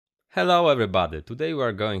Hello everybody, today we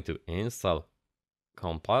are going to install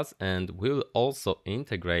Compass and we'll also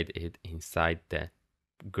integrate it inside the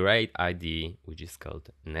great IDE which is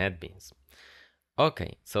called Netbeans.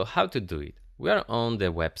 Okay, so how to do it? We are on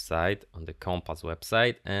the website, on the Compass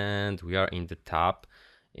website, and we are in the tab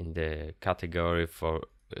in the category for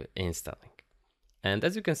installing. And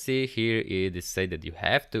as you can see here, it is said that you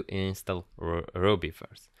have to install Ruby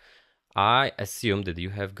first. I assume that you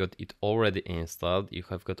have got it already installed. You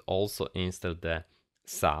have got also installed the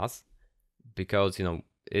SAS because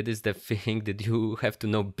it is the thing that you have to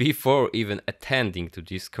know before even attending to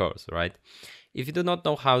this course, right? If you do not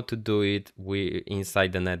know how to do it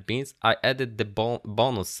inside the Netbeans, I added the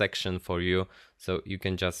bonus section for you so you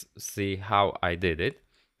can just see how I did it.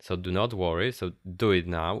 So do not worry, so do it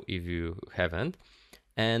now if you haven't,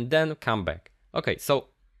 and then come back. Okay, so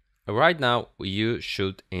right now you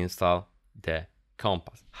should install the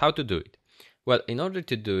Compass. How to do it? Well, in order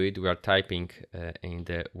to do it, we are typing in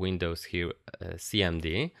the Windows here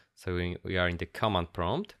CMD. So we are in the command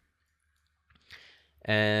prompt.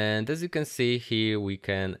 And as you can see here, we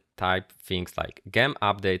can type things like gem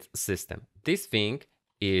update system. This thing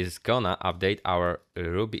is gonna update our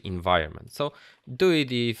Ruby environment. So do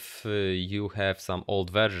it if you have some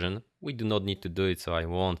old version. We do not need to do it, so I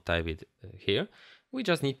won't type it here. We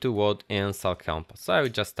just need to word install Compass. So I will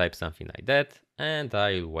just type something like that, and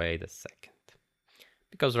I'll wait a second.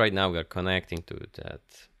 Because right now we are connecting to that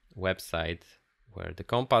website where the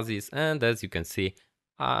Compass is, and as you can see,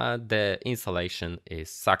 the installation is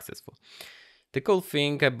successful. The cool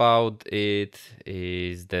thing about it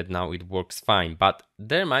is that now it works fine, but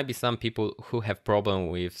there might be some people who have problem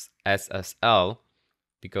with SSL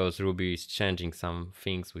because Ruby is changing some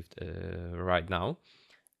things with right now.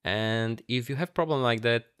 And if you have problem like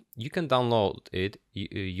that, you can download it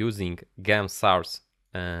using gem source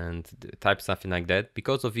and type something like that.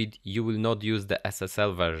 Because of it, you will not use the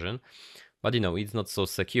SSL version, but it's not so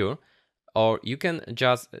secure. Or you can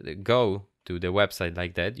just go to the website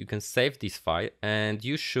like that. You can save this file and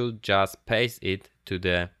you should just paste it to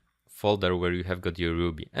the folder where you have got your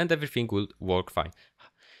Ruby and everything will work fine.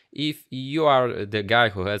 If you are the guy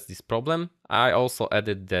who has this problem, I also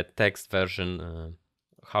added the text version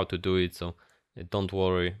how to do it, so don't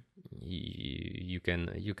worry, you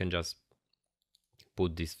can just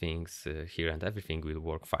put these things here and everything will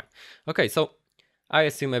work fine. Okay, so I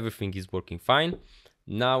assume everything is working fine.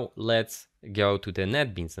 Now let's go to the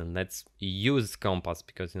Netbeans and let's use Compass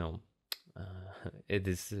because it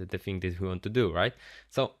is the thing that we want to do, right?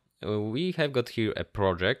 So we have got here a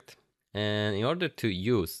project, and in order to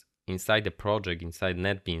use inside the project, inside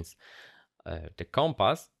Netbeans, the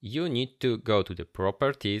Compass, you need to go to the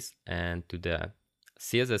properties and to the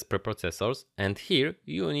CSS preprocessors, and here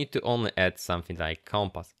you need to only add something like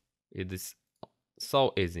Compass. It is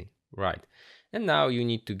so easy, right? And now you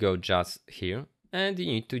need to go just here and you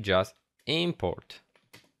need to just import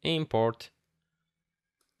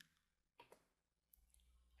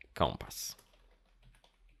Compass.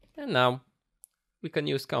 And now we can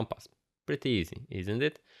use Compass. Pretty easy, isn't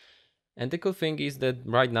it? And the cool thing is that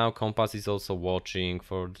right now Compass is also watching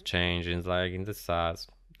for the changes like in the SAS.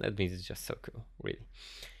 That means it's just so cool, really.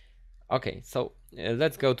 Okay, so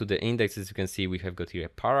let's go to the index. As you can see, we have got here a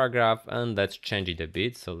paragraph and let's change it a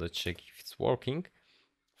bit. So let's check if it's working.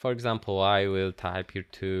 For example, I will type here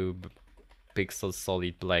 2 pixel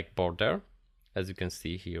solid black border. As you can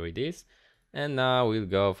see, here it is. And now we'll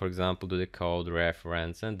go, for example, to the code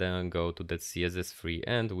reference and then go to that CSS3.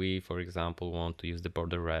 And we, for example, want to use the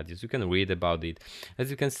border radius. You can read about it.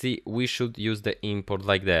 As you can see, we should use the import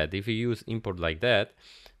like that. If you use import like that,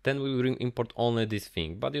 then we will import only this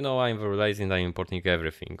thing. But I'm realizing I'm importing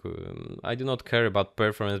everything. I do not care about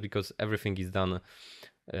performance because everything is done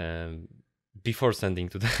before sending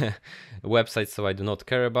to the website, so I do not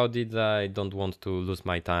care about it. I don't want to lose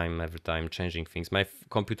my time every time changing things. My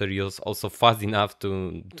computer is also fast enough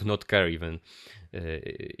to not care even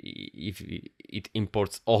if it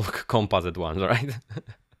imports all Compass at once, right?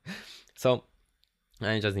 So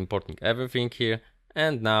I'm just importing everything here,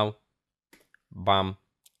 and now bam,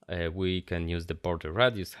 we can use the border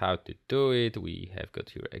radius. How to do it? We have got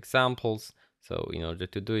here examples. So in order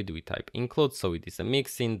to do it, we type include, so it is a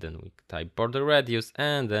mixin, then we type border radius,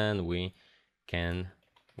 and then we can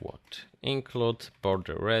what? Include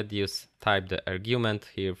border radius, type the argument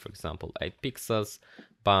here, for example, 8 pixels,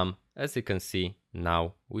 bam. As you can see,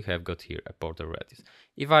 now we have got here a border radius.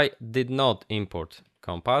 If I did not import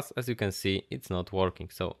Compass, as you can see, it's not working.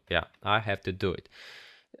 So yeah, I have to do it.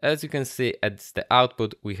 As you can see at the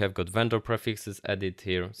output, we have got vendor prefixes added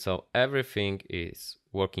here. So everything is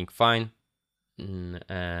working fine.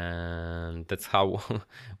 And that's how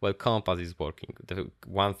well Compass is working. The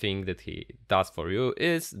one thing that he does for you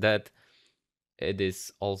is that it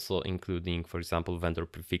is also including, for example, vendor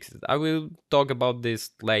prefixes. I will talk about this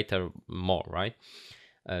later more, right?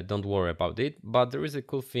 Don't worry about it. But there is a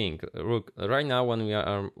cool thing. Look, right now when we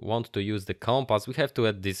want to use the Compass, we have to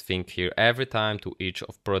add this thing here every time to each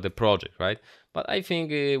of the project, right? But I think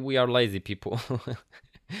we are lazy people.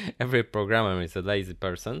 Every programmer is a lazy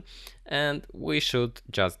person, and we should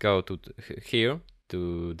just go to here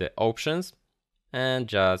to the options and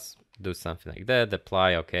just do something like that,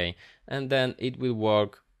 apply, okay, and then it will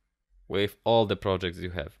work with all the projects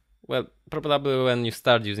you have. Well, probably when you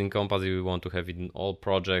start using Compass, you want to have it in all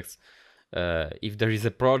projects. If there is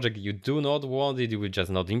a project you do not want it, you will just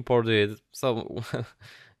not import it. So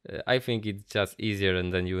I think it's just easier,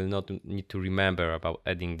 and then you will not need to remember about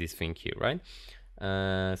adding this thing here, right?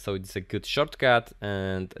 So it's a good shortcut,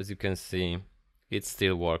 and as you can see, it's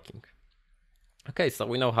still working. Okay, so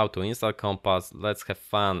we know how to install Compass. Let's have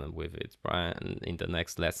fun with it, right, in the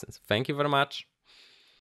next lessons. Thank you very much.